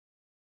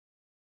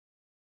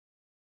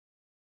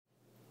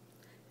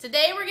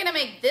Today we're gonna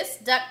make this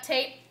duct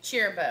tape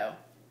cheer bow.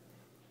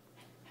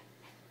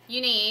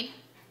 You need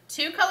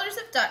 2 colors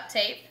of duct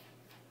tape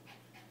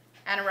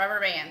and a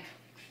rubber band.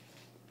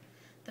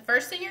 The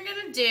first thing you're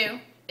gonna do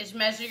is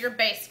measure your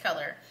base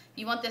color.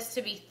 You want this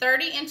to be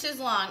 30 inches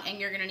long and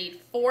you're gonna need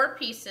 4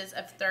 pieces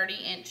of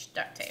 30-inch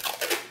duct tape.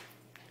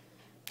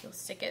 You'll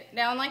stick it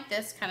down like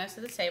this, kind of to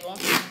the table.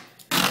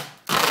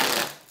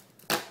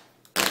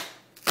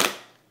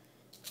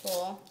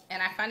 Cool.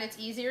 And I find it's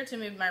easier to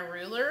move my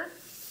ruler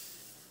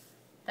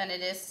than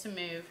it is to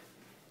move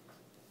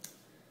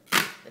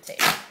the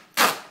tape.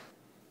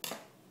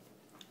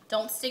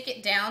 Don't stick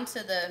it down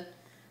to the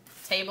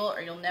table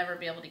or you'll never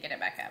be able to get it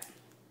back up.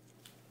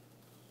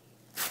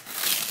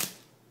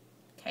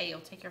 Okay, you'll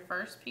take your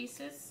first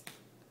pieces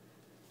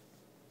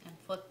and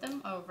flip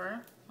them over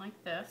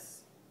like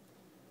this.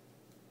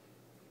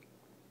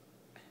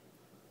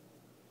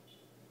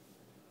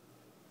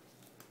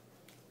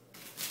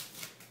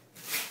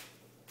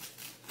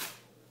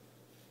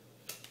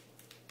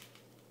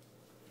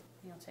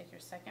 You'll take your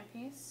second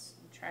piece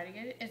and try to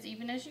get it as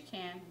even as you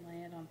can and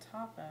lay it on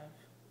top of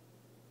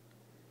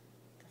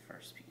the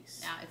first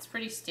piece. Now it's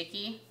pretty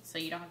sticky, so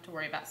you don't have to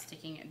worry about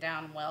sticking it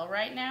down well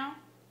right now.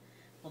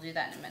 We'll do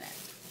that in a minute.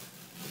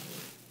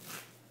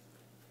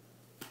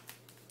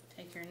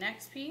 Take your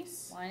next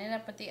piece, line it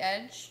up with the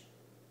edge,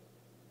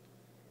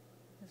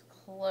 as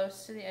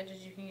close to the edge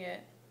as you can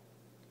get,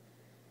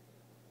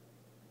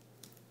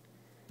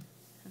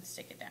 and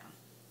stick it down.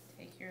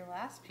 Take your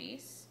last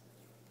piece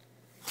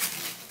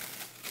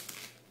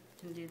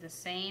and do the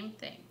same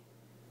thing.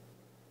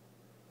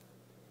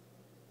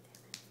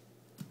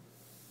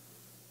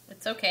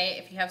 It's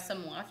okay if you have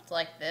some left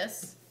like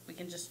this, we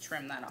can just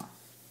trim that off.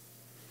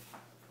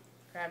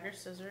 Grab your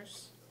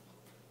scissors.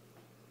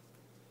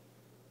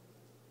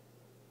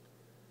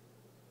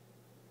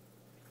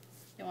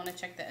 You'll want to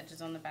check the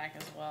edges on the back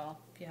as well.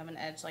 If you have an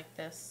edge like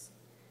this,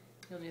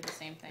 you'll do the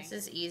same thing. This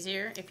is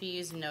easier if you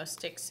use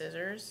no-stick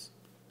scissors.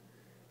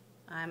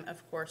 I'm,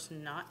 of course,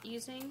 not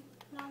using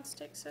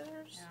non-stick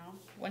scissors. Now,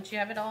 once you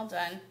have it all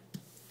done,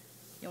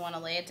 you'll want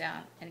to lay it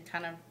down and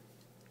kind of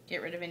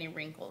get rid of any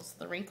wrinkles.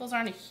 The wrinkles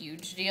aren't a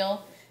huge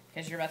deal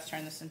because you're about to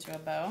turn this into a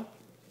bow.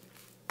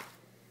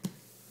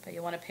 But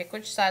you want to pick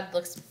which side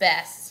looks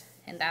best,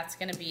 and that's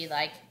going to be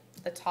like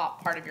the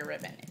top part of your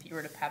ribbon if you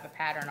were to have a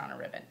pattern on a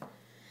ribbon.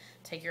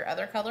 Take your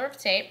other color of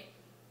tape,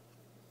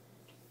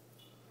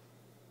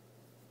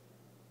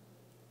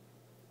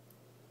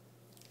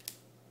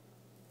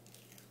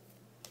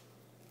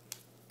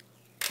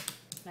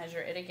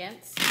 measure it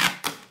against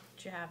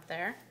what you have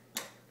there,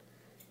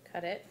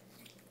 cut it,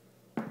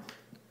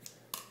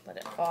 let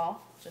it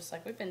fall just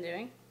like we've been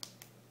doing.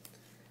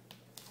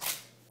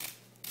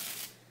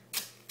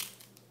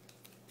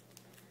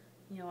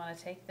 You'll want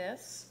to take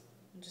this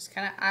and just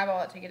kind of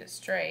eyeball it to get it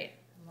straight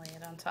and lay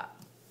it on top.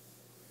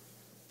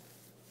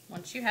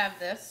 Once you have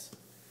this,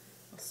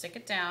 we'll stick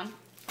it down,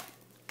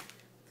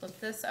 flip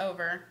this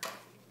over,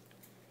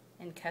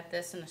 and cut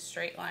this in a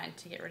straight line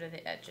to get rid of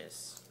the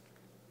edges.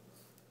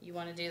 You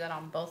want to do that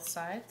on both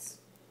sides.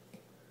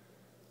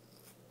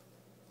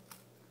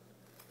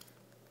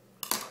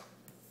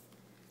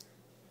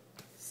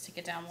 Stick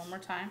it down one more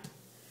time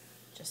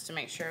just to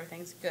make sure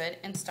everything's good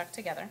and stuck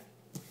together.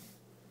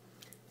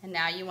 And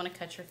now you want to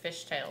cut your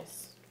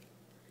fishtails.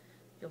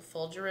 You'll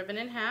fold your ribbon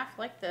in half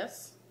like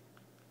this.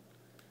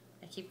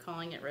 I keep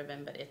calling it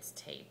ribbon, but it's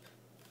tape.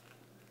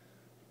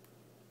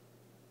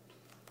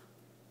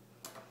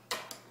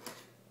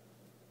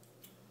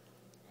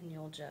 And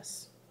you'll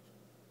just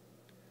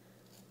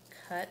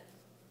cut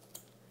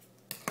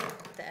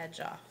the edge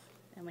off.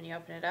 And when you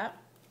open it up,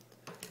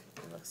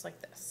 it looks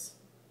like this.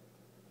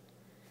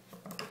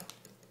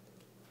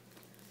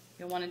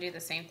 You'll want to do the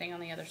same thing on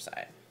the other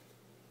side.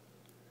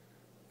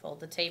 Fold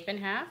the tape in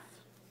half.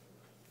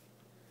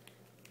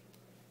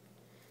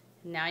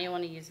 Now you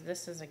want to use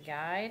this as a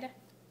guide,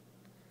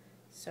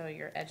 so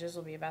your edges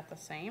will be about the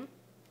same.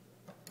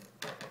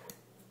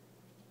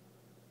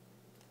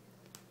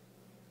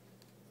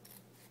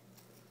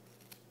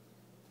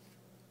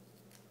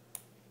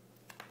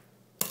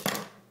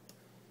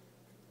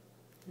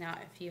 Now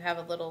if you have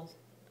a little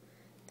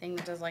thing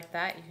that does like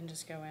that, you can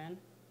just go in and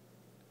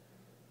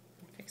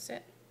fix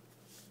it.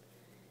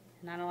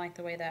 And I don't like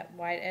the way that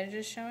white edge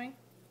is showing,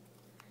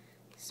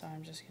 so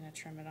I'm just going to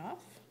trim it off.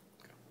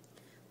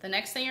 The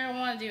next thing you're going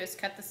to want to do is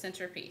cut the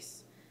center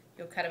piece.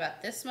 You'll cut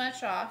about this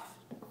much off,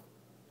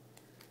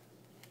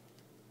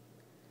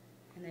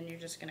 and then you're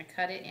just going to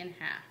cut it in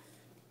half.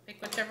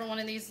 Pick whichever one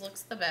of these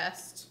looks the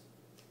best,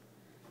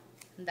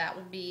 and that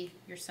would be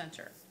your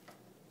center.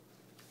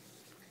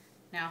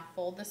 Now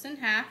fold this in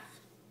half,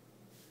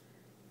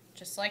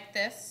 just like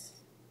this.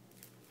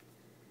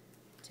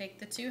 Take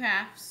the 2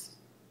 halves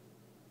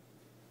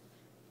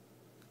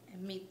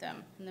and meet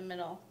them in the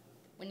middle.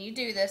 When you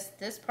do this,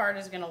 this part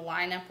is going to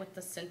line up with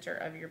the center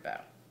of your bow.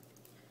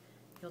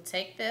 You'll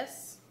take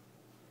this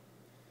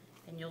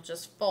and you'll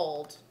just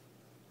fold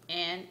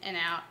in and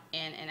out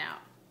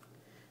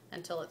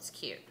until it's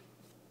cute.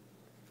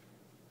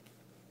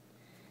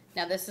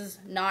 Now this is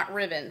not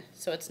ribbon,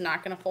 so it's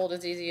not going to fold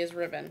as easy as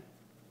ribbon.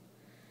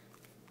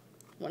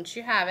 Once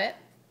you have it,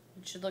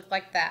 it should look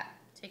like that.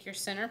 Take your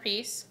center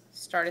piece,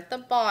 start at the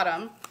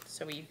bottom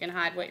so you can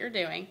hide what you're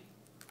doing,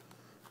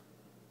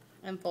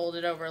 and fold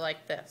it over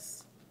like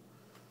this.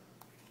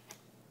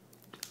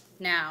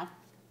 Now,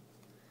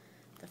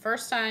 the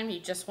first time you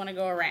just want to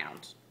go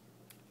around,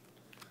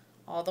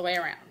 all the way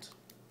around.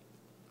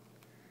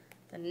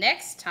 The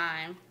next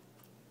time,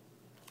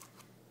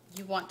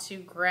 you want to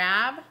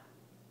grab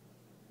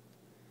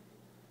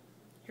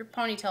your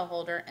ponytail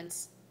holder and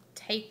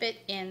tape it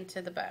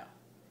into the bow,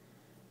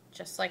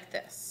 just like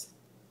this.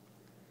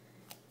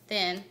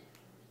 Then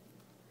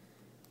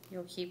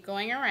you'll keep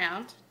going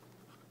around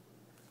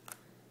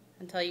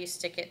until you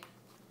stick it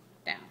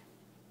down.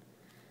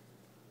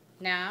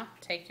 Now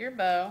take your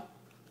bow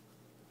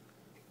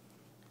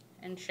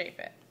and shape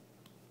it.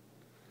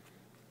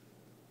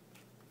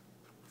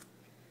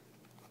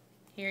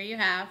 Here you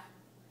have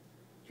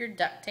your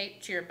duct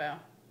tape cheer bow.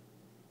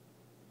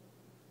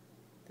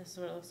 This is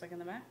what it looks like in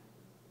the back.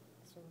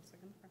 This is what it looks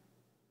like in the front.